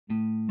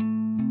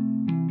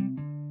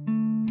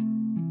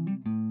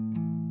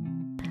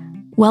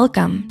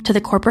Welcome to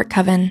the Corporate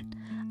Coven,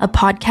 a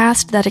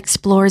podcast that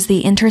explores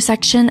the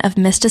intersection of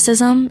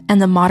mysticism and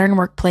the modern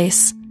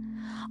workplace.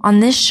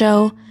 On this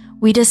show,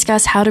 we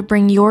discuss how to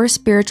bring your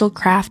spiritual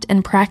craft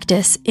and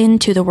practice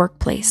into the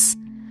workplace.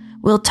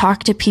 We'll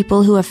talk to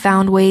people who have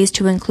found ways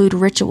to include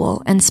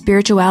ritual and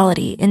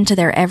spirituality into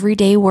their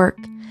everyday work,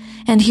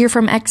 and hear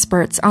from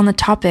experts on the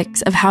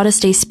topics of how to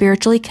stay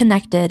spiritually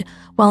connected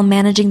while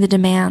managing the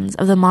demands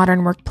of the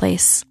modern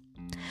workplace.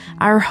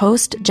 Our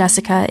host,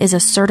 Jessica, is a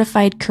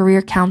certified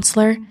career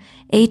counselor,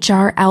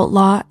 HR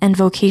outlaw, and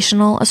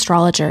vocational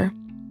astrologer.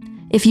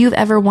 If you've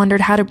ever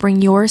wondered how to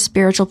bring your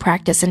spiritual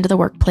practice into the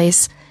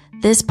workplace,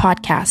 this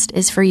podcast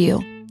is for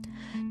you.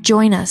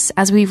 Join us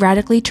as we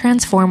radically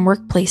transform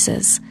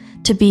workplaces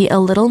to be a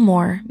little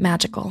more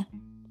magical.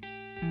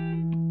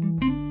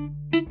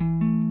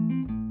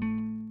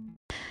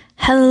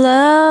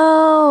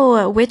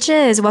 Hello,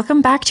 witches.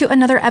 Welcome back to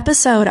another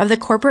episode of the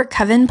Corporate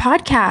Coven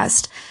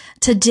podcast.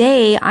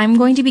 Today, I'm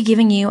going to be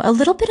giving you a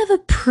little bit of a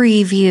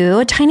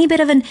preview, a tiny bit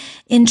of an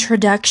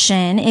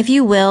introduction, if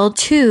you will,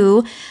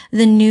 to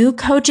the new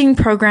coaching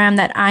program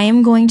that I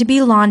am going to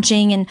be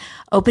launching and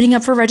opening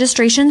up for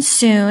registration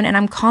soon, and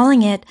I'm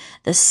calling it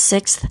the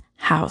Sixth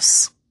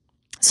House.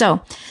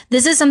 So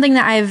this is something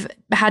that I've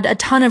had a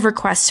ton of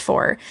requests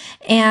for,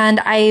 and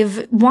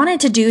I've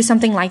wanted to do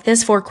something like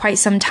this for quite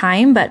some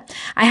time, but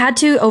I had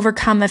to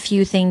overcome a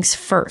few things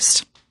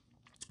first.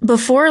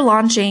 Before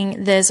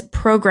launching this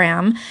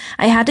program,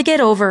 I had to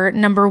get over,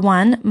 number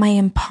one, my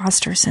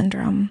imposter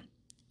syndrome.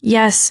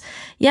 Yes,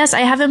 I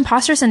have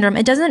imposter syndrome.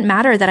 It doesn't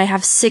matter that I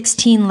have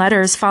 16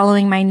 letters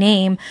following my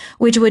name,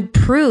 which would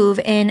prove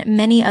in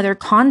many other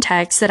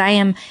contexts that I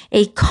am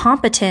a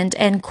competent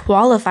and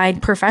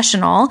qualified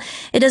professional.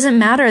 It doesn't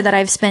matter that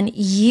I've spent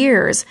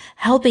years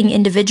helping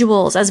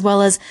individuals as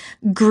well as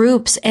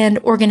groups and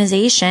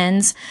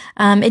organizations.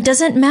 It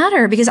doesn't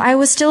matter because I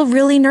was still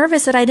really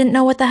nervous that I didn't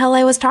know what the hell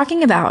I was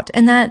talking about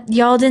and that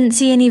y'all didn't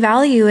see any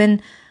value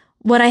in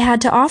what I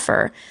had to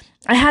offer.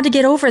 I had to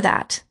get over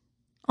that.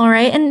 All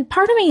right. And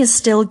part of me is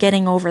still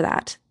getting over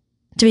that,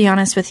 to be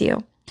honest with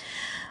you.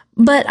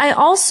 But I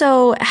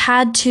also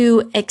had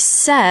to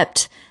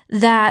accept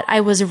that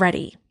I was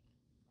ready.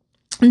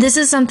 This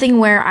is something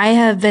where I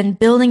have been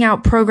building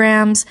out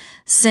programs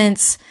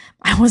since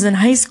I was in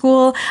high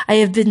school. I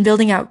have been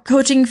building out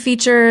coaching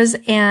features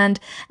and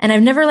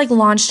I've never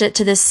launched it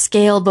to this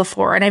scale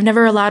before. And I've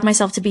never allowed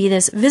myself to be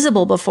this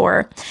visible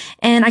before.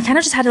 And I kind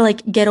of just had to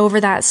get over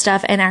that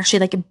stuff and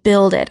actually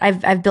build it.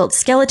 I've built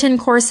skeleton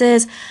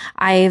courses.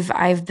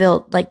 I've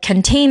built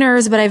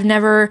containers, but I've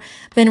never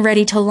been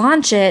ready to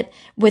launch it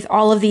with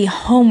all of the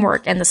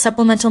homework and the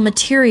supplemental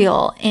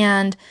material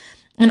and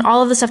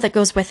all of the stuff that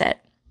goes with it.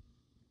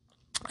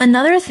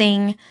 Another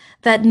thing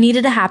that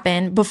needed to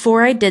happen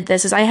before I did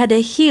this is I had to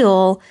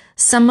heal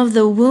some of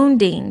the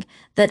wounding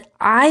that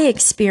I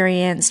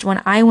experienced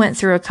when I went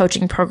through a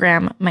coaching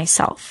program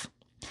myself.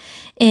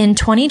 In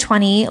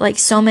 2020, like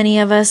so many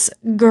of us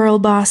girl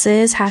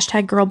bosses,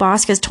 hashtag girl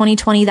boss, because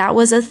 2020, that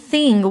was a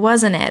thing,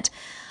 wasn't it?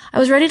 I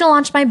was ready to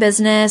launch my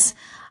business.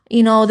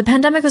 The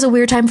pandemic was a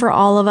weird time for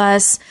all of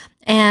us,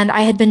 and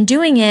I had been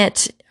doing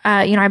it.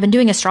 I've been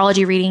doing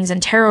astrology readings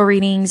and tarot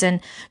readings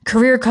and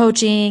career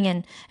coaching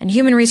and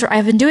human resource.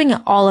 I've been doing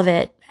all of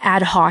it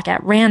ad hoc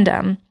at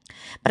random,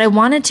 but I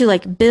wanted to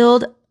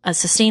build a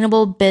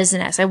sustainable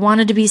business. I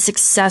wanted to be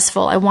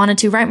successful. I wanted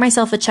to write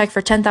myself a check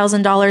for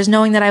 $10,000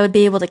 knowing that I would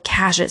be able to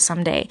cash it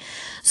someday.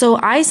 So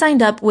I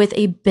signed up with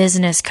a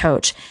business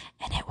coach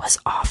and it was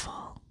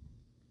awful.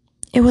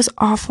 It was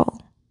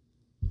awful.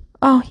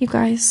 Oh, you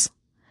guys.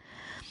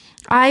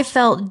 I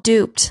felt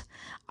duped.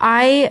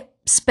 I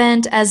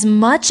spent as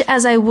much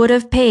as I would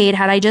have paid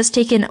had I just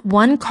taken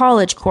one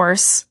college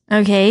course.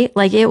 Okay.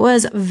 It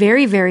was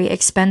very, very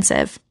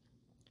expensive.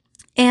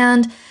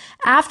 And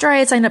after I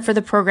had signed up for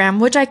the program,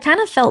 which I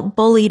kind of felt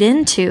bullied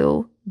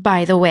into,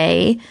 by the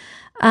way,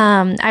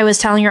 I was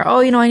telling her,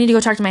 I need to go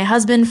talk to my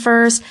husband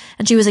first.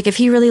 And she was like, if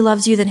he really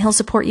loves you, then he'll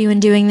support you in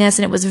doing this.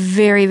 And it was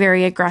very,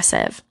 very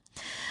aggressive.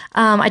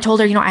 I told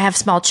her, I have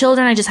small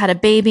children. I just had a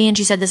baby. And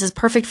she said, this is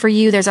perfect for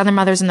you. There's other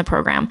mothers in the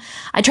program.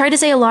 I tried to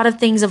say a lot of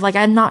things of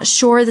I'm not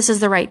sure this is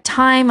the right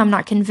time. I'm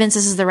not convinced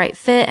this is the right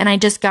fit. And I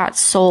just got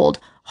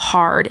sold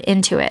hard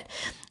into it.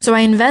 So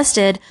I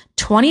invested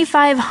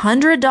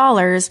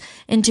 $2,500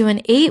 into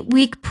an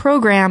 8-week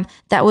program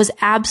that was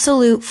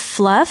absolute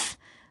fluff,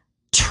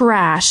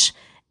 trash,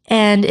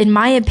 and in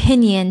my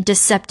opinion,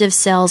 deceptive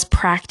sales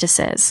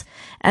practices.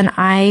 And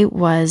I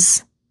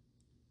was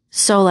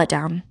so let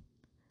down.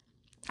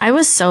 I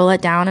was so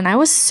let down and I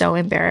was so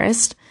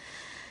embarrassed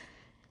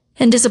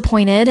and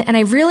disappointed. And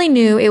I really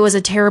knew it was a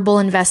terrible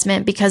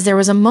investment because there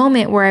was a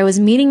moment where I was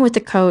meeting with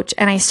the coach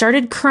and I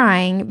started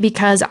crying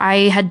because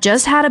I had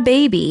just had a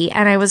baby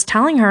and I was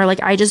telling her,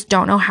 I just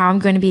don't know how I'm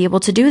going to be able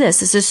to do this.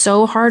 This is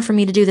so hard for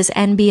me to do this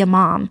and be a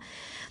mom.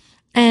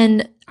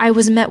 And I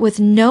was met with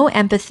no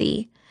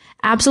empathy,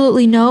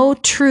 absolutely no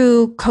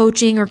true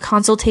coaching or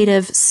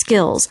consultative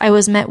skills. I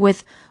was met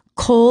with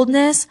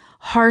coldness,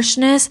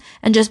 harshness,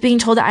 and just being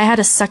told that I had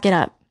to suck it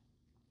up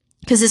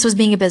because this was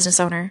being a business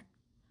owner.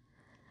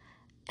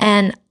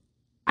 And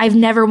I've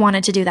never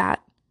wanted to do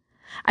that.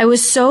 I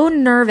was so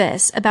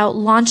nervous about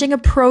launching a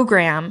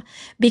program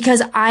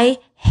because I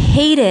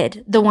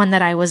hated the one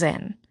that I was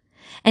in.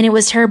 And it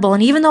was terrible.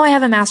 And even though I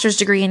have a master's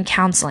degree in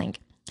counseling,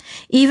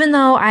 even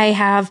though I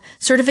have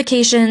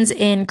certifications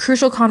in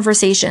crucial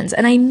conversations,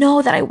 and I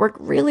know that I work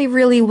really,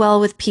 really well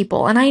with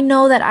people, and I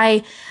know that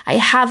I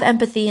have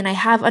empathy and I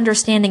have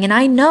understanding, and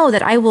I know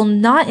that I will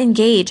not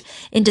engage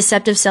in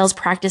deceptive sales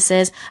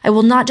practices. I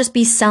will not just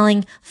be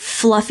selling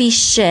fluffy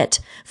shit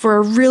for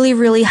a really,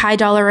 really high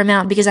dollar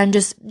amount because I'm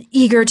just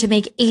eager to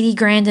make 80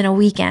 grand in a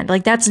weekend.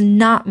 Like, that's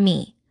not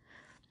me.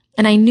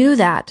 And I knew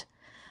that,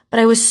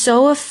 but I was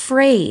so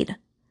afraid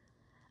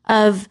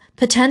of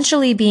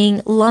potentially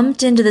being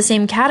lumped into the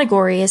same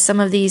category as some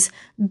of these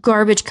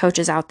garbage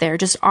coaches out there,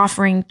 just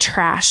offering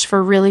trash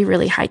for really,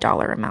 really high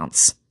dollar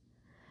amounts.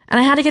 And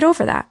I had to get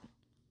over that.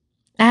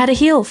 I had to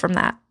heal from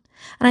that.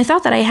 And I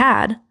thought that I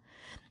had,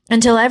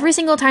 until every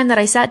single time that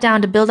I sat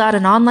down to build out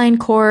an online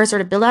course or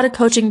to build out a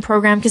coaching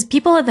program, because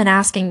people have been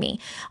asking me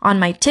on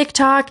my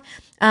TikTok,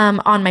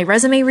 on my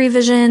resume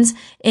revisions,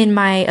 in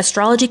my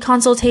astrology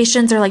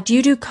consultations. They're like, do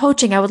you do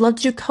coaching? I would love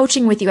to do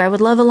coaching with you. I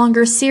would love a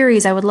longer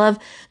series. I would love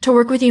to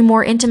work with you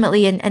more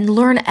intimately and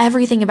learn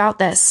everything about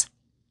this.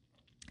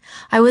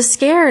 I was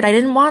scared. I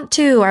didn't want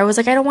to. I was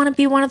like, I don't want to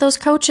be one of those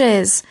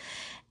coaches.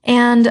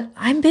 And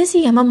I'm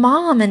busy. I'm a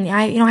mom, and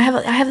I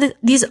have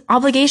these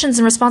obligations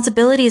and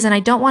responsibilities, and I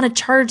don't want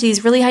to charge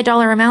these really high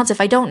dollar amounts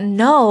if I don't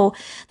know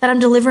that I'm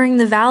delivering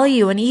the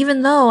value. And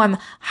even though I'm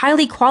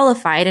highly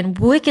qualified and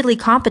wickedly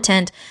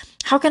competent,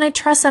 how can I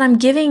trust that I'm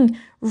giving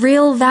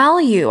real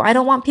value? I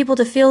don't want people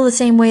to feel the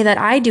same way that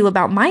I do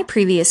about my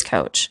previous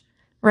coach,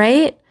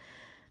 right?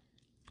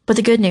 But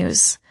the good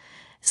news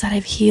is that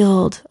I've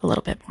healed a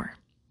little bit more.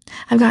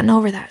 I've gotten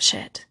over that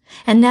shit.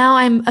 And now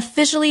I'm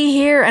officially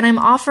here and I'm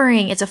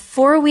offering, it's a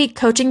 4-week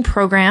coaching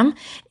program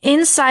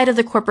inside of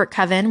the Corporate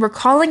Coven. We're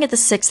calling it the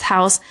 6th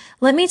house.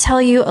 Let me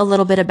tell you a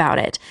little bit about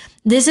it.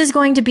 This is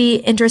going to be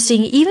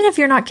interesting. Even if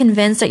you're not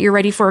convinced that you're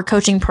ready for a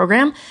coaching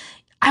program,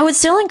 I would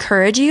still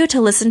encourage you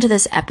to listen to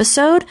this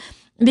episode,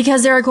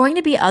 because there are going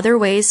to be other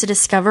ways to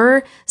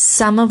discover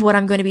some of what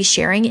I'm going to be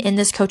sharing in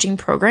this coaching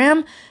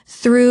program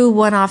through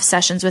one-off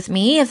sessions with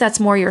me, if that's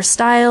more your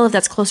style, if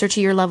that's closer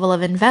to your level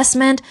of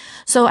investment.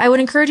 So I would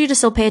encourage you to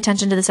still pay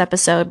attention to this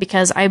episode,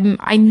 because I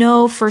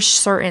know for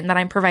certain that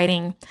I'm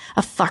providing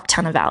a fuck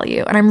ton of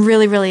value. And I'm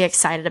really, really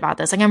excited about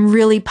this. Like, I'm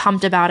really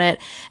pumped about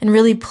it and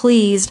really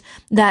pleased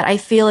that I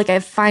feel like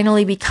I've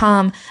finally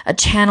become a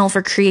channel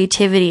for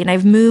creativity, and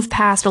I've moved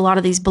past a lot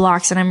of these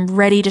blocks, and I'm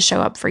ready to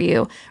show up for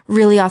you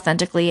really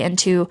authentically and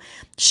to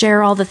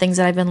share all the things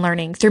that I've been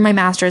learning through my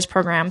master's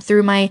program,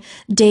 through my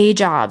day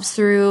jobs,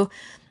 through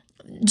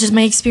just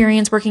my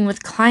experience working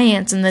with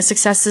clients and the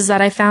successes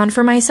that I found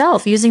for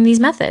myself using these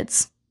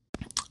methods.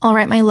 All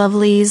right, my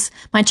lovelies,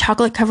 my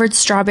chocolate covered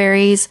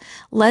strawberries,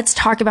 let's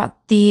talk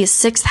about the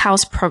 6th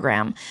house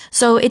program.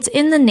 So it's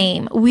in the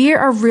name. We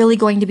are really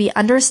going to be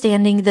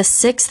understanding the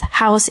 6th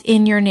house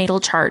in your natal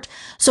chart.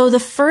 So the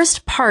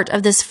first part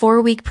of this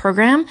 4-week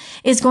program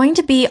is going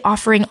to be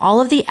offering all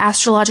of the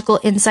astrological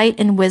insight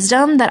and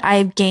wisdom that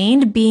I've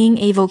gained being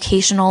a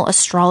vocational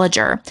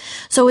astrologer.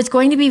 So it's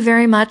going to be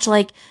very much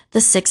like the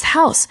 6th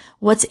house.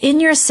 What's in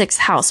your 6th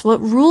house?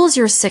 What rules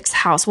your 6th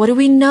house? What do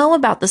we know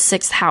about the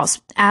 6th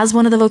house as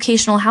one of the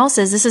vocational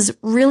houses? This is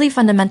really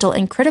fundamental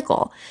and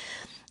critical.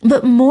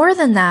 But more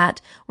than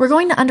that, we're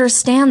going to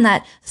understand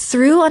that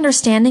through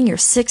understanding your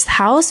 6th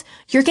house,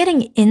 you're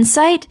getting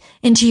insight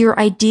into your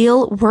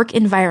ideal work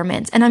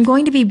environment. And I'm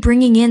going to be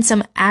bringing in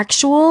some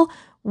actual,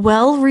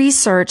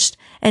 well-researched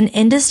and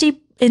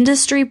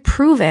industry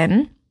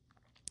proven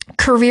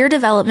career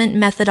development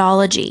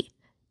methodology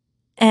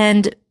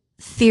and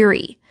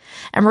theory.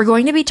 And we're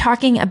going to be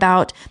talking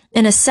about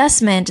an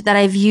assessment that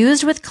I've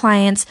used with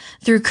clients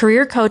through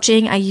career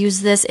coaching. I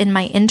use this in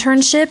my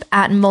internship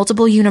at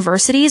multiple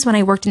universities when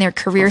I worked in their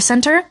career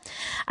center.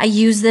 I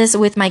use this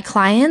with my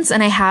clients,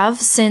 and I have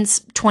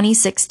since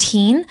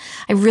 2016.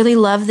 I really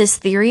love this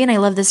theory and I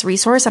love this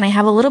resource, and I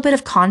have a little bit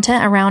of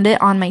content around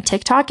it on my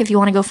TikTok if you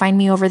want to go find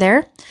me over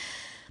there.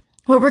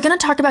 Well, we're going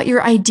to talk about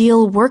your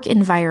ideal work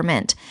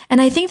environment. And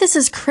I think this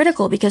is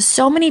critical because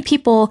so many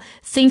people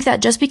think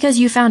that just because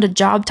you found a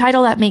job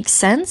title that makes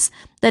sense,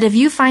 that if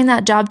you find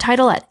that job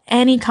title at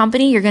any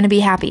company, you're going to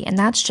be happy. And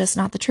that's just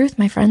not the truth,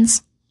 my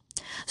friends.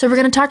 So we're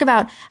going to talk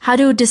about how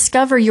to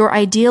discover your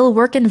ideal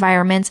work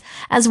environments,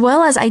 as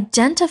well as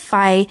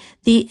identify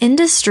the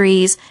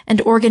industries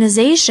and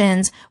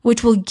organizations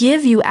which will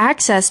give you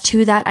access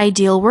to that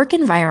ideal work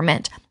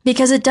environment,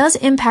 because it does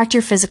impact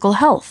your physical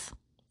health.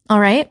 All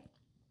right?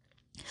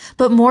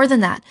 But more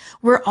than that,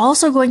 we're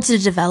also going to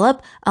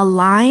develop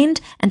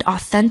aligned and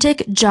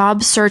authentic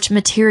job search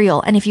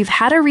material. And if you've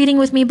had a reading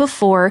with me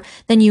before,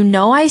 then you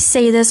know I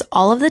say this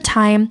all of the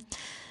time.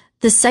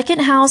 The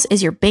 2nd house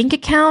is your bank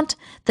account.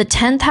 The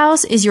 10th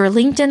house is your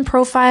LinkedIn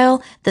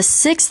profile. The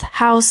 6th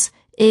house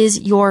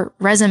is your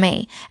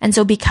resume. And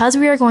so because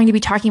we are going to be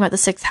talking about the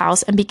sixth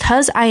house, and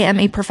because I am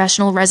a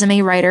professional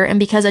resume writer, and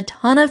because a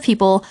ton of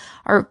people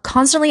are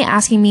constantly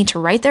asking me to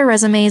write their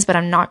resumes, but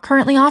I'm not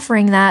currently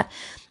offering that,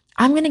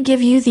 I'm going to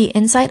give you the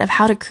insight of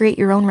how to create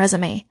your own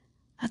resume.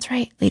 That's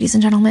right, ladies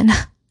and gentlemen.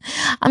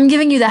 I'm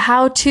giving you the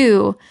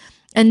how-to.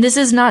 And this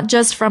is not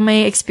just from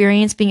my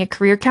experience being a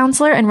career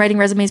counselor and writing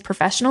resumes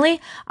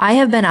professionally. I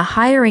have been a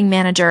hiring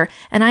manager,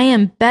 and I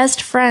am best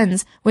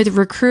friends with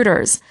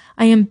recruiters.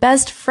 I am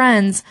best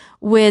friends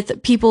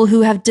with people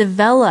who have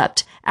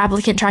developed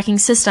applicant tracking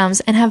systems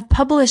and have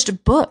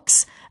published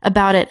books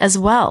about it as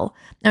well.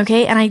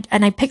 Okay. And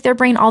I pick their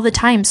brain all the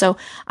time. So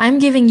I'm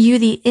giving you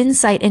the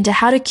insight into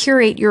how to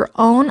curate your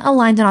own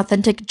aligned and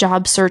authentic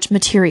job search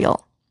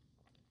material.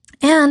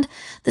 And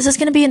this is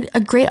going to be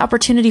a great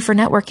opportunity for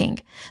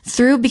networking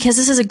because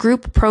this is a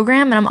group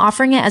program, and I'm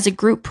offering it as a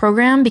group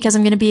program because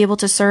I'm going to be able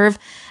to serve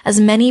as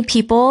many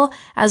people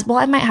as, well,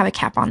 I might have a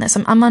cap on this.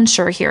 I'm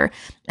unsure here.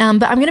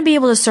 But I'm going to be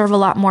able to serve a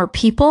lot more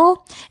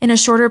people in a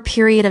shorter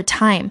period of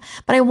time.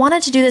 But I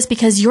wanted to do this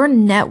because your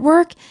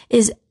network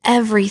is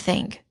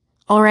everything.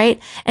 All right.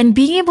 And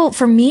being able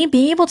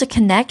to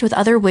connect with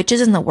other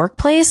witches in the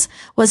workplace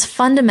was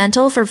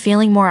fundamental for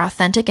feeling more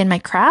authentic in my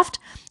craft,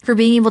 for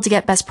being able to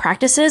get best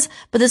practices.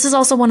 But this is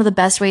also one of the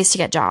best ways to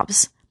get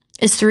jobs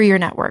is through your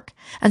network.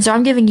 And so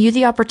I'm giving you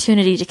the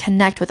opportunity to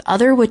connect with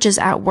other witches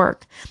at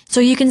work. So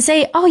you can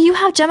say, oh, you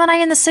have Gemini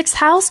in the sixth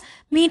house?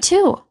 Me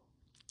too.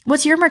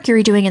 What's your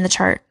Mercury doing in the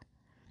chart?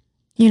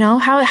 You know,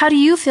 how do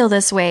you feel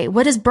this way?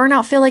 What does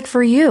burnout feel like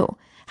for you?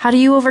 How do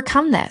you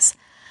overcome this?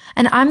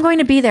 And I'm going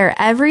to be there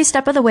every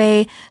step of the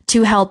way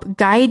to help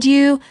guide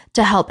you,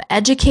 to help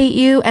educate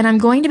you. And I'm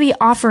going to be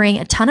offering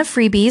a ton of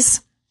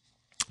freebies.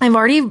 I've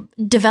already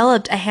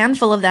developed a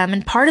handful of them,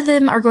 and part of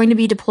them are going to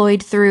be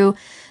deployed through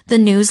the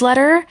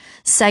newsletter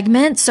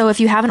segment. So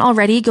if you haven't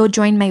already, go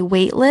join my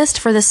wait list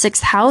for the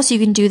sixth house. You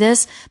can do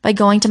this by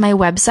going to my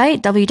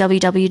website,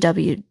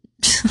 www.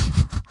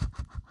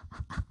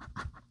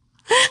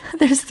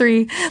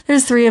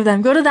 There's three of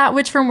them. Go to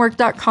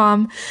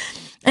thatwitchfromwork.com.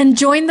 and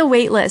join the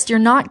wait list. You're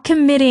not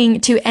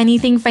committing to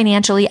anything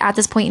financially at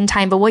this point in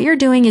time, but what you're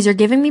doing is you're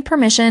giving me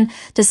permission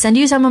to send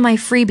you some of my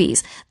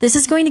freebies. This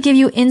is going to give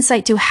you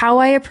insight to how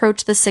I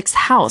approach the sixth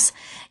house.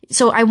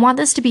 So I want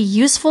this to be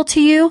useful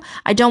to you.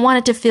 I don't want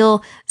it to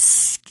feel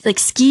like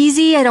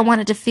skeezy. I don't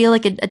want it to feel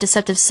like a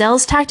deceptive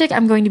sales tactic.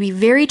 I'm going to be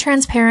very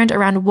transparent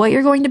around what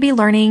you're going to be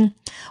learning,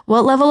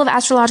 what level of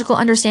astrological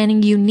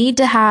understanding you need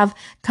to have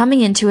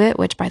coming into it,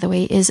 which by the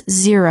way is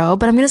 0,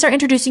 but I'm going to start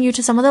introducing you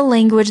to some of the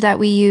language that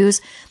we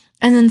use.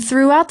 And then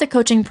throughout the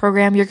coaching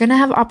program, you're going to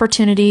have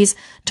opportunities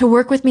to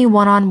work with me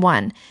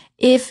one-on-one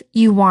if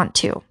you want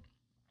to.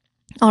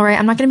 All right.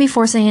 I'm not going to be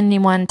forcing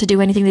anyone to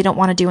do anything they don't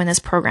want to do in this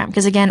program.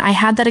 Because again, I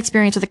had that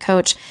experience with a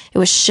coach. It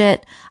was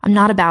shit. I'm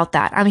not about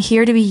that. I'm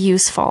here to be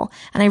useful.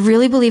 And I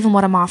really believe in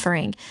what I'm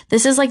offering.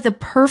 This is like the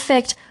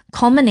perfect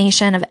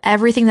culmination of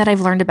everything that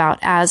I've learned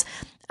about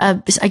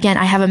again,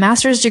 I have a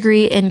master's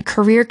degree in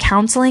career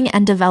counseling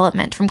and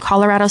development from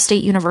Colorado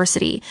State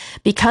University.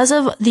 Because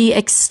of the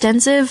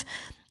extensive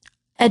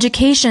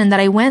education that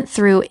I went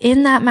through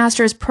in that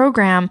master's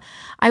program,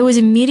 I was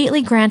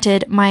immediately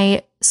granted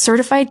my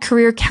certified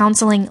career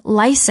counseling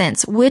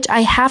license, which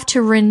I have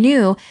to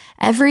renew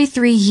every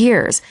 3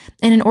 years.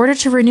 And in order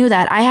to renew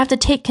that, I have to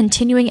take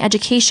continuing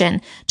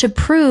education to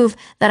prove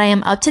that I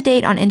am up to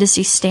date on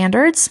industry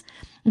standards,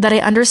 that I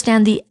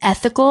understand the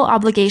ethical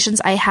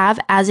obligations I have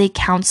as a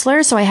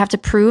counselor. So I have to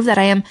prove that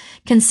I am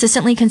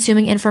consistently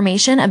consuming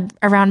information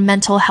around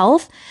mental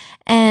health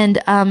and,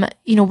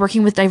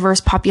 working with diverse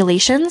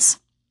populations,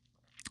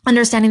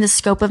 understanding the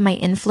scope of my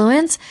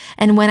influence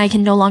and when I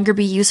can no longer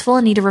be useful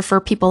and need to refer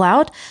people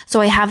out.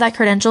 So I have that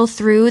credential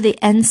through the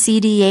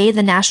NCDA,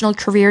 the National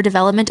Career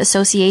Development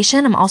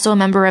Association. I'm also a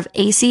member of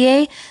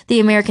ACA, the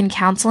American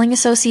Counseling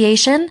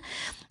Association,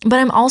 but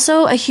I'm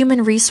also a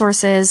human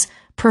resources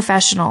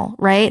professional,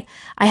 right?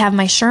 I have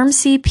my SHRM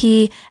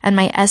CP and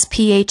my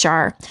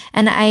SPHR,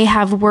 and I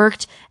have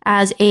worked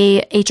as a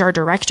HR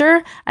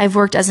director. I've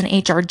worked as an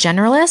HR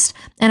generalist,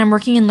 and I'm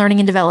working in learning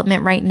and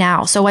development right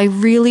now. So I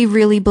really,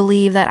 really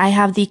believe that I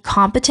have the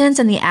competence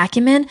and the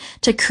acumen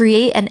to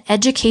create an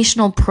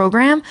educational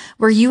program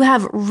where you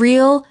have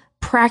real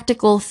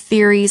practical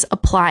theories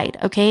applied.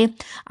 Okay.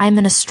 I'm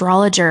an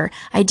astrologer.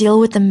 I deal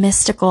with the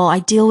mystical. I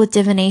deal with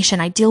divination.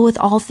 I deal with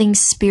all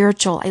things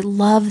spiritual. I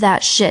love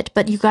that shit.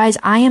 But you guys,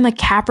 I am a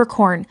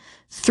Capricorn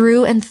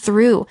through and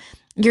through.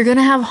 You're going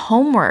to have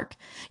homework.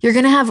 You're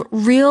going to have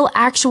real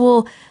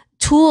actual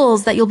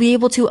tools that you'll be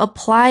able to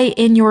apply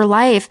in your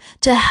life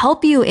to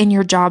help you in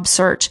your job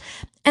search.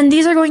 And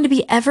these are going to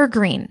be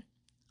evergreen.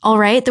 All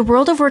right. The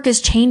world of work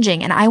is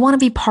changing, and I want to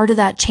be part of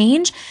that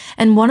change.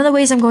 And one of the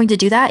ways I'm going to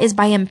do that is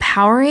by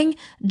empowering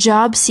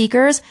job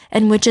seekers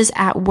and witches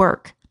at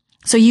work.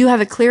 So you have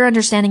a clear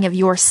understanding of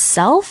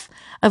yourself,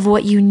 of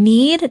what you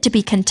need to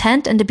be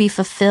content and to be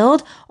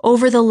fulfilled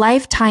over the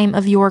lifetime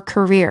of your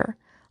career.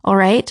 All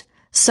right.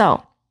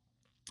 So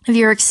If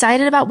you're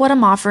excited about what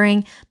I'm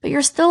offering, but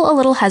you're still a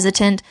little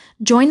hesitant,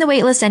 join the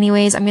waitlist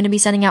anyways. I'm going to be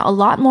sending out a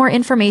lot more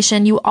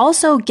information. You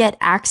also get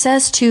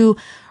access to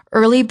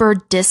early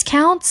bird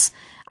discounts.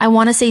 I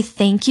want to say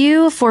thank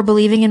you for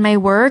believing in my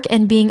work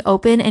and being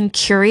open and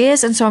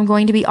curious. And so I'm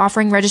going to be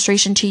offering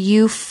registration to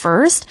you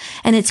first,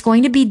 and it's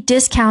going to be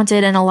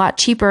discounted and a lot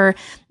cheaper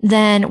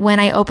than when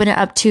I open it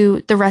up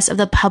to the rest of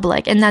the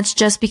public. And that's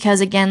just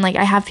because, again, like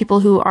I have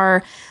people who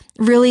are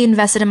really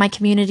invested in my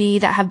community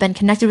that have been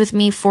connected with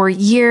me for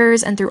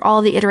years and through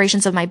all the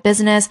iterations of my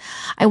business.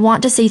 I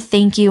want to say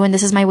thank you, and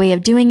this is my way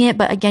of doing it.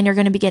 But again, you're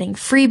going to be getting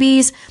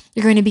freebies.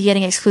 You're going to be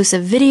getting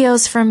exclusive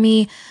videos from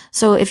me.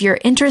 So if you're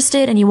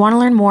interested and you want to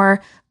learn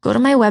more, go to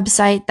my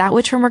website,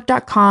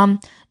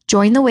 thatwitchfromwork.com,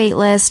 join the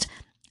waitlist.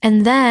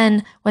 And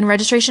then when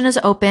registration is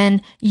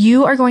open,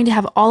 you are going to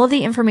have all of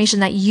the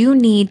information that you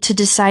need to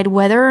decide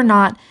whether or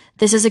not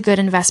this is a good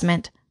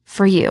investment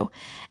for you.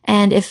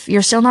 And if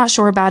you're still not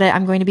sure about it,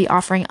 I'm going to be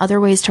offering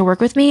other ways to work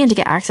with me and to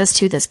get access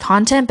to this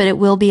content, but it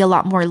will be a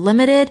lot more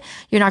limited.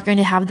 You're not going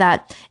to have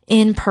that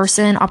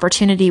in-person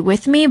opportunity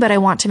with me, but I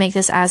want to make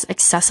this as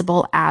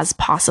accessible as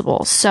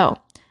possible. So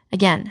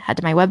again, head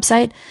to my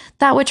website,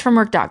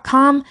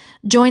 thatwitchfromwork.com,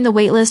 join the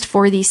waitlist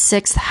for the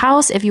 6th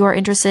house if you are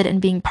interested in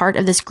being part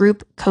of this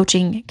group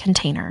coaching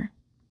container.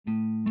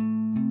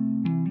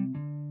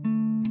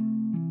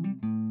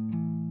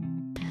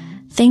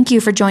 Thank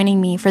you for joining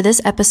me for this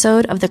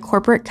episode of the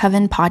Corporate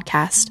Coven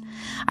podcast.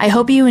 I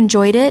hope you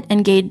enjoyed it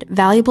and gained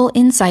valuable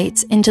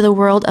insights into the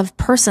world of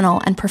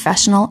personal and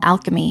professional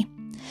alchemy.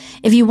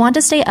 If you want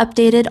to stay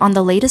updated on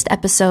the latest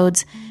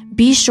episodes,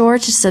 be sure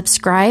to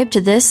subscribe to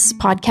this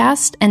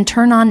podcast and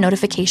turn on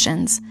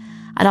notifications.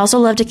 I'd also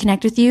love to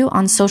connect with you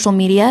on social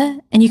media,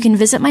 and you can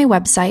visit my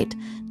website,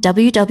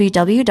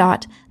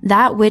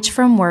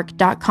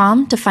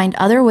 www.thatwitchfromwork.com, to find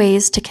other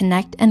ways to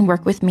connect and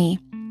work with me.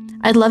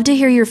 I'd love to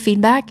hear your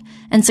feedback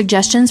and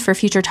suggestions for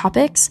future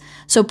topics,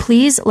 so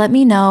please let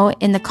me know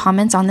in the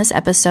comments on this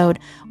episode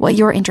what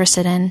you're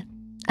interested in.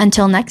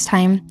 Until next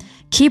time,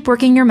 keep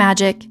working your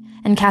magic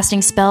and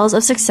casting spells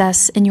of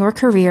success in your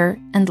career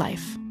and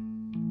life.